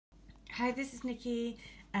Hi, this is Nikki,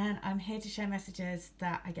 and I'm here to share messages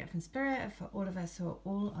that I get from Spirit for all of us who are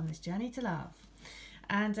all on this journey to love.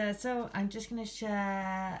 And so I'm just going to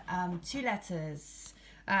share two letters.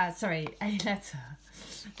 A letter.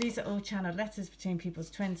 These are all channeled letters between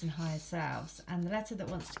people's twins and higher selves. And the letter that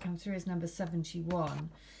wants to come through is number 71.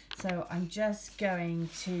 So I'm just going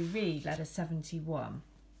to read letter 71.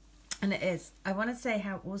 And it is, I want to say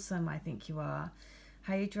how awesome I think you are.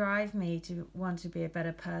 How you drive me to want to be a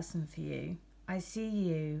better person for you. I see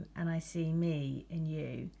you and I see me in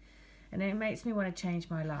you. And it makes me want to change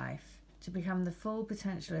my life, to become the full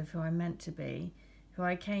potential of who I'm meant to be, who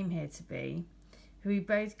I came here to be, who we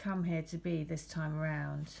both come here to be this time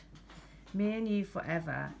around. Me and you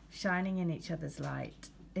forever, shining in each other's light,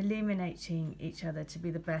 illuminating each other to be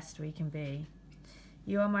the best we can be.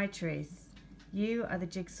 You are my truth. You are the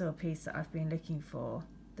jigsaw piece that I've been looking for,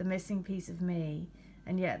 the missing piece of me,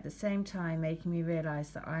 and yet at the same time making me realise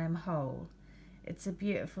that I am whole. It's a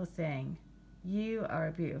beautiful thing. You are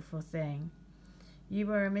a beautiful thing. You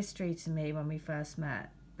were a mystery to me when we first met,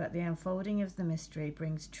 but the unfolding of the mystery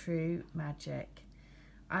brings true magic.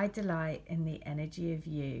 I delight in the energy of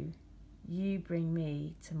you. You bring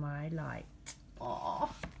me to my light. Aww.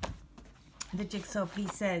 The jigsaw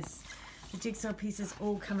pieces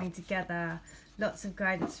all coming together. Lots of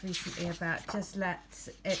guidance recently about just let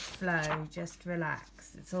it flow, just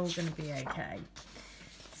relax. It's all going to be okay.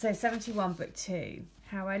 So 71 book 2.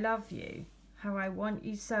 How I love you. How I want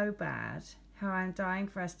you so bad. How I'm dying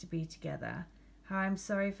for us to be together. How I'm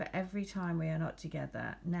sorry for every time we are not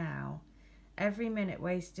together now. Every minute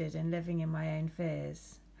wasted in living in my own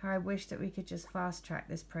fears. How I wish that we could just fast track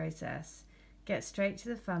this process. Get straight to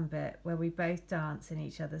the fun bit where we both dance in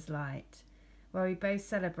each other's light. Where we both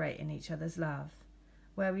celebrate in each other's love.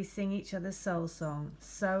 Where we sing each other's soul song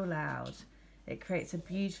so loud. It creates a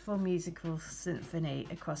beautiful musical symphony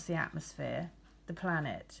across the atmosphere, the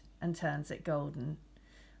planet, and turns it golden.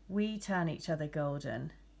 We turn each other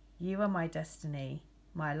golden. You are my destiny,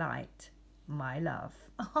 my light, my love.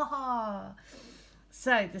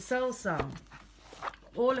 So the soul song,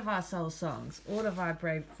 all of our soul songs, all of our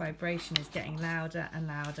vibration is getting louder and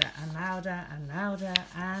louder and louder and louder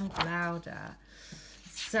and louder.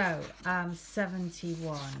 So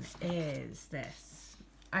 71 is this.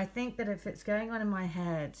 I think that if it's going on in my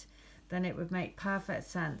head, then it would make perfect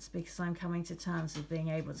sense, because I'm coming to terms with being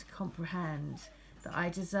able to comprehend that I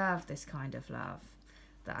deserve this kind of love,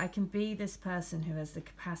 that I can be this person who has the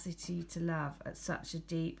capacity to love at such a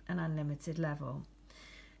deep and unlimited level.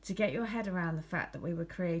 To get your head around the fact that we were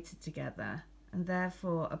created together and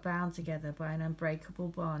therefore are bound together by an unbreakable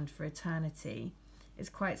bond for eternity is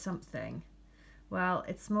quite something. Well,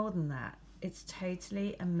 it's more than that. It's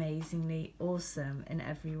totally, amazingly awesome in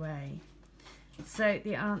every way. So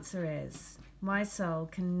the answer is, my soul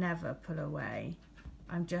can never pull away.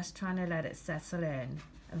 I'm just trying to let it settle in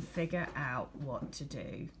and figure out what to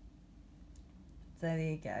do. So there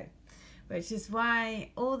you go. Which is why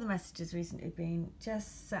all the messages recently have been,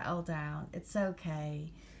 just settle down. It's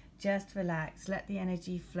okay. Just relax. Let the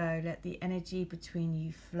energy flow. Let the energy between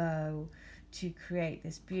you flow to create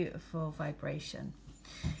this beautiful vibration.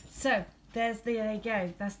 So there you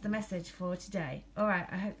go. That's the message for today. All right.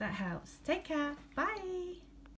 I hope that helps. Take care. Bye.